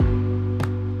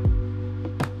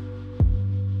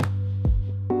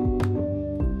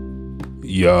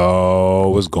Yo,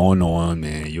 what's going on,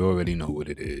 man? You already know what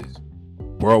it is.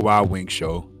 Worldwide Wink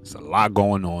Show. It's a lot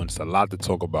going on. It's a lot to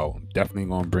talk about. I'm definitely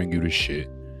going to bring you the shit.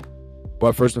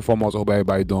 But first and foremost, I hope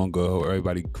everybody doing good. I hope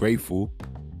everybody grateful.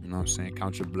 You know what I'm saying?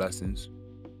 Count your blessings. You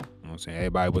know what I'm saying?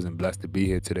 Everybody wasn't blessed to be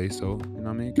here today. So, you know what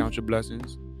I mean? Count your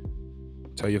blessings.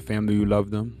 Tell your family you love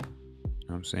them. You know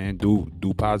what I'm saying?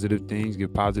 Do positive things.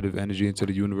 Give positive energy into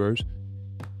the universe.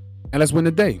 And let's win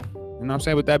the day. You know what I'm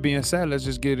saying? With that being said, let's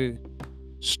just get it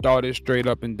started straight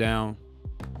up and down.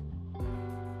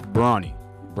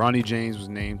 Bronny James was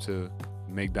named to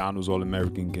McDonald's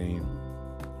All-American game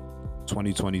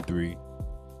 2023.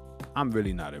 I'm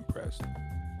really not impressed.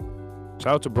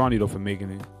 Shout out to Bronny though for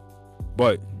making it.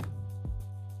 But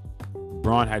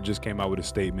Bron had just came out with a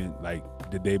statement like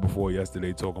the day before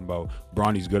yesterday talking about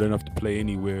Bronny's good enough to play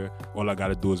anywhere. All I got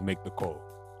to do is make the call.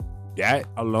 That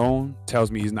alone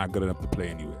tells me he's not good enough to play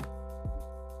anywhere.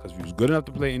 Because if he was good enough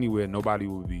to play anywhere, nobody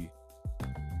would be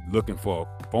looking for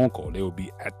a phone call. They would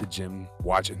be at the gym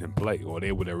watching him play, or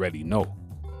they would already know.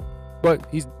 But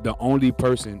he's the only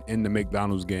person in the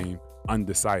McDonald's game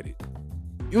undecided.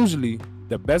 Usually,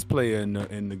 the best player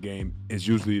in the game is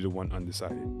usually the one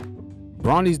undecided.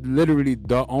 Bronny's literally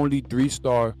the only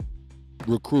 3-star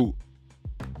recruit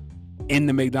in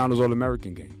the McDonald's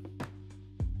All-American game.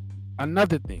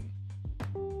 Another thing,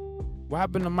 what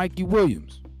happened to Mikey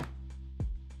Williams?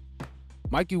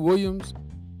 Mikey Williams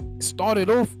started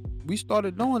off, we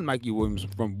started knowing Mikey Williams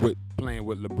from playing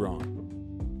with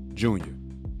Lebron Jr.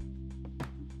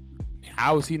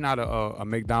 How is he not a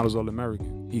McDonald's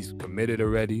All-American? He's committed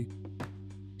already.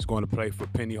 He's going to play for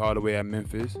Penny Hardaway at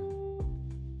Memphis.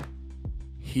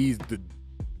 He's the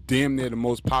damn near the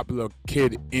most popular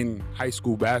kid in high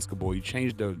school basketball. He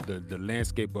changed the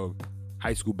landscape of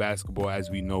high school basketball as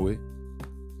we know it.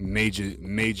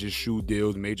 Major shoe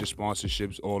deals, major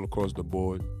sponsorships all across the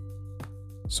board.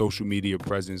 Social media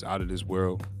presence out of this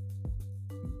world.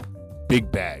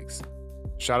 Big bags.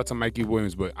 Shout out to Mikey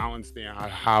Williams, but I don't understand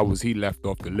how was he left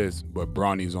off the list, but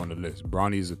Bronny's on the list.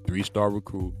 Bronny's a 3-star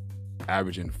recruit,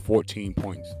 averaging 14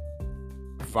 points,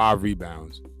 5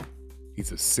 rebounds.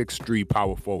 He's a 6'3"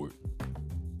 power forward.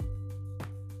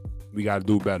 We got to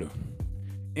do better.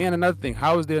 And another thing,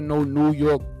 how is there no New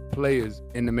York players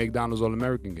in the McDonald's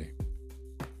All-American game?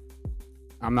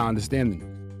 I'm not understanding it.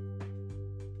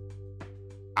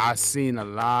 I've seen a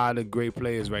lot of great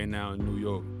players right now in New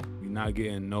York. We're not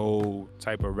getting no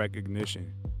type of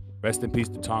recognition. Rest in peace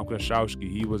to Tom Kraszowski.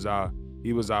 He was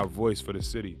our voice for the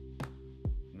city.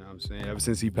 You know what I'm saying? Ever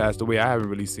since he passed away, I haven't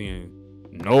really seen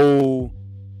no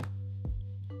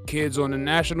kids on the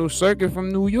national circuit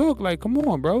from New York. Like, come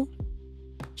on, bro.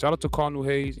 Shout out to Cardinal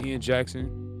Hayes, Ian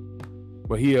Jackson.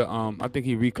 But he, I think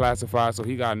he reclassified, so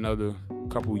he got another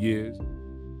couple years.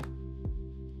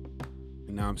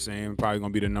 You know what I'm saying? Probably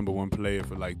going to be the number 1 player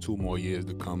for like 2 more years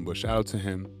to come. But shout out to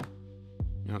him. You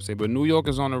know what I'm saying? But New York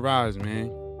is on the rise, man.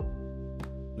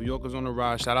 New York is on the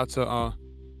rise. Shout out to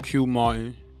Q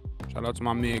Martin. Shout out to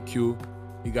my man Q.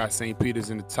 He got St. Peter's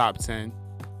in the top 10.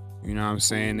 You know what I'm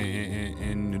saying?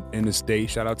 In the state.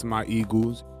 Shout out to my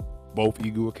Eagles. Both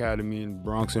Eagle Academy in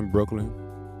Bronx and Brooklyn.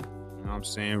 You know what I'm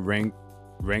saying?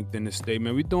 Ranked in the state,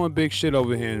 man. We doing big shit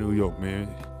over here in New York,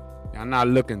 man. I'm not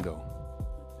looking though,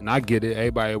 and I get it.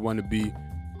 Everybody want to be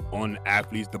on the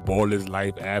athletes, the ball is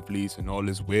life athletes, and all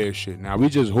this weird shit. Now we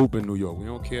just hoop in New York. We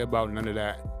don't care about none of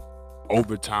that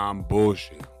overtime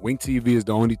bullshit. Wink TV is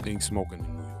the only thing smoking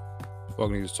in New York. What the fuck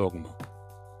niggas talking about?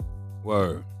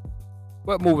 Word.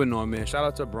 But moving on, man. Shout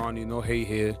out to Bronny. No hate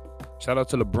here. Shout out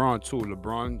to LeBron too.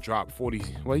 LeBron dropped 40.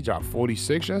 Well, he dropped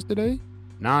 46 yesterday.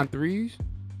 9 threes.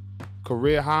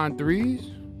 Career high in threes.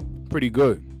 Pretty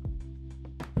good.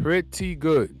 Pretty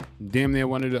good. Damn near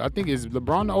one of the. I think is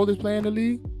LeBron the oldest player in the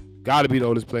league? Gotta be the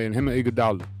oldest player. Him or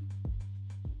Iguodala.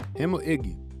 Him or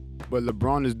Iggy. But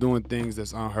LeBron is doing things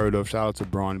that's unheard of. Shout out to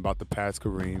Bron about to pass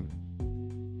Kareem.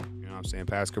 You know what I'm saying?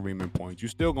 Pass Kareem in points. You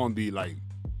still gonna be like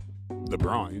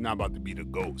LeBron. You're not about to be the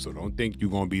GOAT. So don't think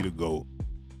you're gonna be the GOAT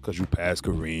because you pass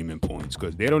Kareem in points.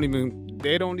 Because they don't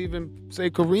even say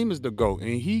Kareem is the GOAT.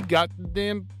 And he got the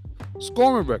damn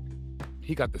scoring record.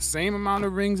 He got the same amount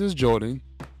of rings as Jordan.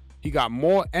 He got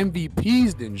more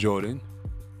MVPs than Jordan.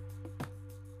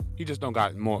 He just don't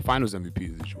got more finals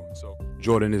MVPs than Jordan. So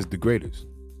Jordan is the greatest.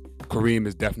 Kareem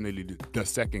is definitely the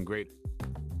second greatest.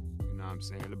 You know what I'm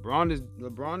saying?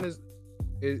 LeBron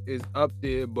is up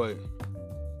there, but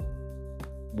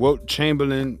what Wilt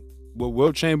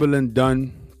Chamberlain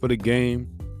done for the game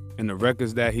and the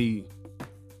records that he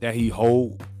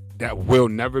hold that will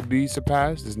never be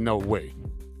surpassed, there's no way.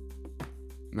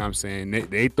 You know what I'm saying?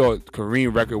 They thought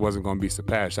Kareem record wasn't going to be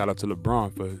surpassed. Shout out to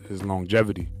LeBron for his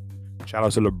longevity. Shout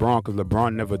out to LeBron, because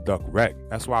LeBron never duck wreck.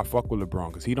 That's why I fuck with LeBron,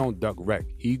 because he don't duck wreck.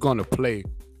 He gonna play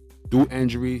through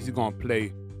injuries. He gonna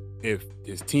play if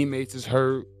his teammates is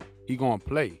hurt. He gonna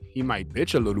play. He might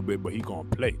bitch a little bit, but he gonna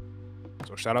play.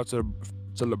 So shout out to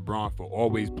LeBron for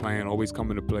always playing, always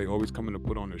coming to play, always coming to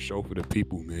put on the show for the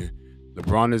people, man.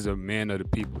 LeBron is a man of the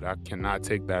people. I cannot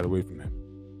take that away from him.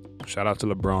 So shout out to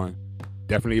LeBron.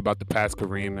 Definitely about to pass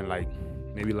Kareem in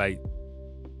maybe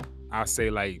I'll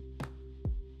say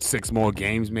 6 more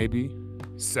games, maybe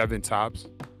 7 tops.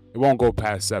 It won't go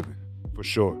past 7 for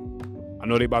sure. I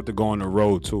know they about to go on the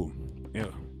road too. Yeah,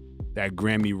 that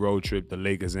Grammy road trip, the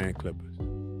Lakers and Clippers.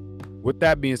 With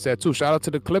that being said too, shout out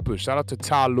to the Clippers. Shout out to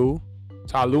Ty Lue.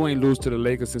 Ty Lue ain't lose to the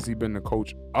Lakers since he been the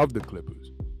coach of the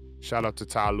Clippers. Shout out to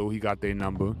Ty Lue. He got their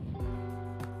number. You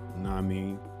know what I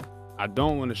mean? I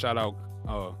don't want to shout out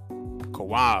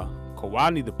Kawhi.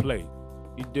 Kawhi need to play.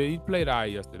 He played all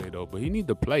right yesterday though, but he need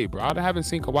to play, bro. I haven't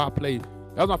seen Kawhi play.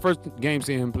 That was my first game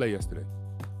seeing him play yesterday.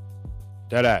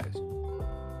 That ass.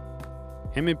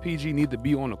 Him and PG need to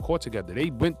be on the court together.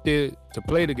 They went there to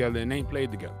play together and they ain't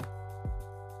played together.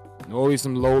 Always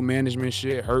some low management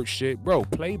shit, hurt shit. Bro,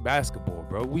 play basketball,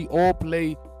 bro. We all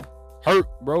play hurt,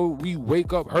 bro. We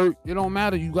wake up hurt. It don't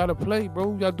matter. You got to play,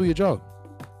 bro. You got to do your job.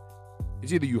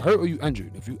 It's either you hurt or you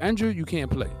injured. If you injured, you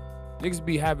can't play. Niggas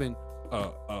be having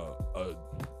a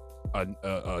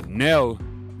nail,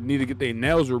 need to get their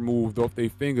nails removed off their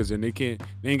fingers and they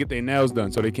ain't get their nails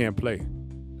done, so they can't play.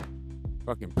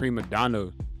 Fucking prima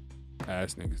donna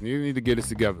ass niggas. You need to get this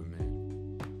together,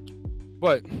 man.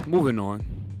 But moving on.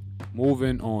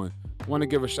 Want to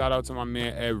give a shout out to my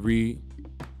man Ed Reed.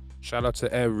 Shout out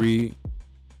to Ed Reed,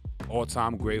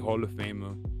 all-time great Hall of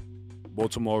Famer,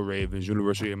 Baltimore Ravens,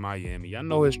 University of Miami. Y'all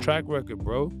know his track record,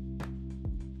 bro.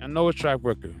 Y'all know his track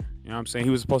record. You know what I'm saying?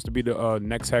 He was supposed to be the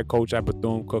next head coach at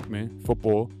Bethune Cookman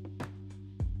football,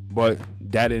 but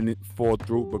that didn't fall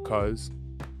through because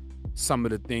some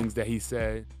of the things that he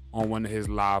said on one of his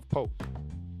live posts.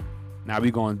 Now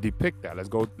we gonna depict that. Let's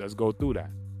go through that.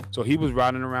 So he was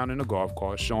riding around in a golf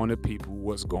cart showing the people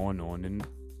what's going on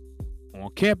on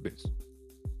campus,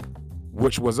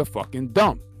 which was a fucking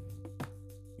dump.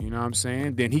 You know what I'm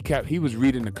saying? Then he was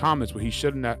reading the comments, but he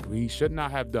should not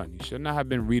have done. He should not have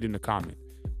been reading the comments.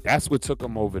 That's what took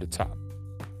him over the top.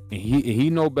 And he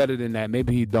know better than that.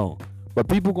 Maybe he don't. But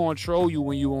people gonna troll you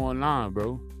when you online,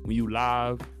 bro. When you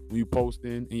live, when you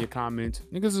posting in your comments,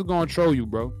 niggas is gonna troll you,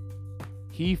 bro.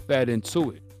 He fed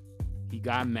into it. He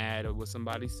got mad at what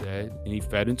somebody said, and he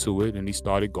fed into it, and he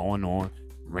started going on,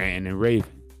 ranting and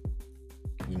raving.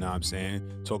 You know what I'm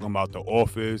saying? Talking about the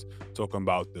office, talking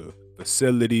about the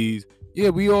facilities. Yeah,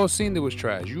 we all seen it was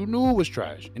trash. You knew it was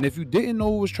trash. And if you didn't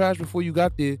know it was trash before you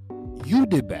got there, you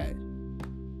did bad.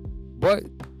 But,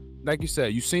 like you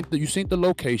said, you seen the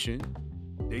location,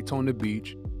 Daytona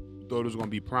Beach. You thought it was going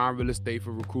to be prime real estate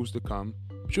for recruits to come,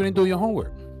 but you didn't do your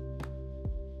homework.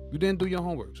 You didn't do your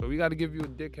homework, so we got to give you a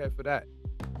dickhead for that.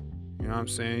 You know what I'm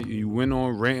saying? You went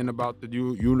on ranting about the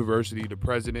university, the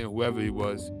president, whoever he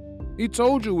was. He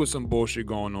told you with some bullshit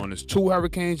going on. There's 2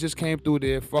 hurricanes just came through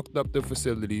there, fucked up the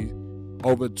facilities,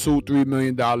 over $2-3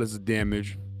 million of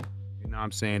damage. You know what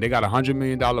I'm saying? They got a $100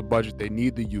 million budget they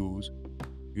need to use.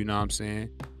 You know what I'm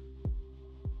saying?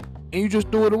 And you just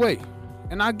threw it away.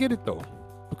 And I get it though,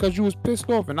 because you was pissed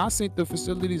off. And I seen the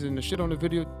facilities and the shit on the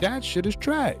video. That shit is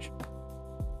trash.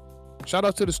 Shout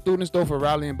out to the students though for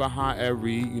rallying behind Ed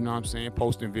Reed, you know what I'm saying?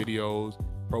 Posting videos,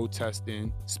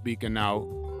 protesting, speaking out,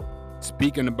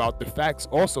 speaking about the facts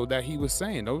also that he was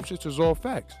saying. Those shit was all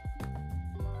facts.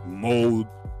 Mold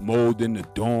in the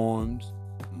dorms,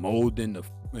 mold in the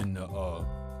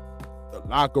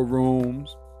locker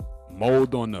rooms,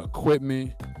 mold on the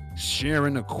equipment,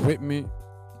 sharing equipment.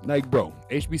 Like, bro,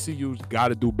 HBCUs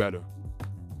gotta do better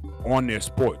on their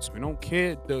sports. We don't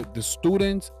care. The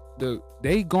students,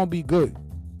 they gonna be good.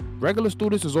 Regular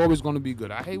students is always gonna be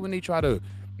good. I hate when they try to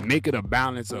make it a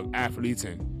balance of athletes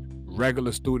and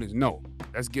regular students. No,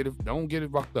 don't get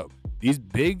it fucked up. These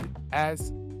big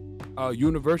ass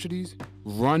universities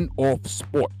run off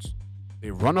sports.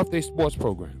 They run off their sports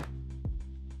program.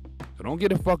 So don't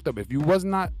get it fucked up. If you was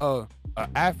not a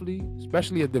athlete,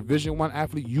 especially a Division I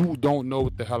athlete, you don't know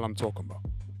what the hell I'm talking about.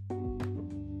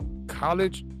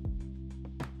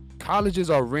 Colleges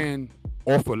are ran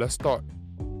off of, let's start,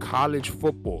 college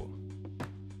football.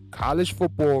 College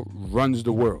football runs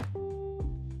the world.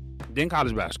 Then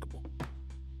college basketball.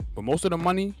 But most of the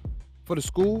money for the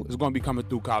school is going to be coming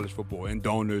through college football and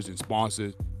donors and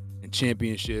sponsors and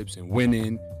championships and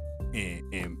winning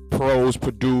and pros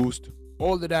produced,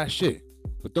 all of that shit.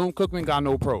 Bethune Cookman got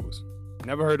no pros.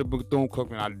 Never heard of Bethune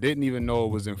Cookman. I didn't even know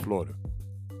it was in Florida.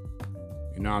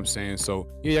 You know what I'm saying? So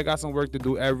yeah, I got some work to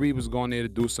do. Ed Reed was going there to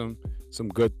do some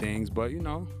good things, but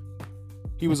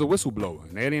he was a whistleblower,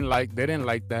 and they didn't like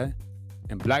that.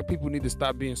 And black people need to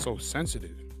stop being so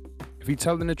sensitive. If he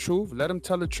telling the truth, let him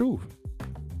tell the truth.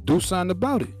 Do something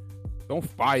about it. Don't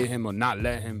fire him or not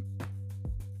let him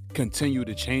continue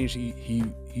to change.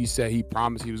 He said he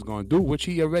promised he was going to do, which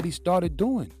he already started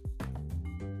doing.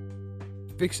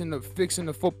 Fixing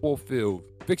the football field,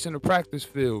 fixing the practice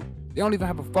field. They don't even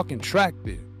have a fucking track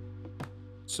there.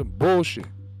 Some bullshit.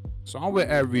 So I'm with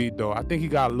Ed Reed though. I think he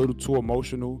got a little too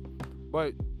emotional.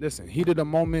 But listen, heat of the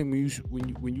moment,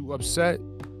 when you upset,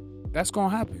 that's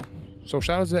gonna happen. So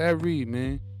shout out to Ed Reed,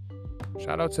 man.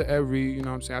 Shout out to Ed Reed. You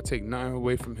know what I'm saying? I take nothing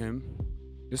away from him.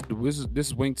 This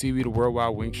is Wing TV, the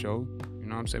Worldwide Wing Show. You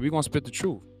know what I'm saying? We're gonna spit the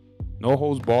truth. No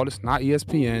holds barred. It's not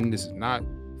ESPN. This is not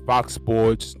Fox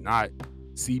Sports. It's not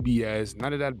CBS.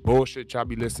 None of that bullshit y'all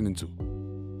be listening to.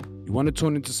 You want to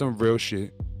tune into some real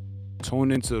shit?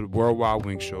 Tune into the Worldwide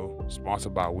Wing Show,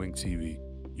 sponsored by Wing TV.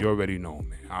 You already know,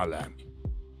 man. Holla at me.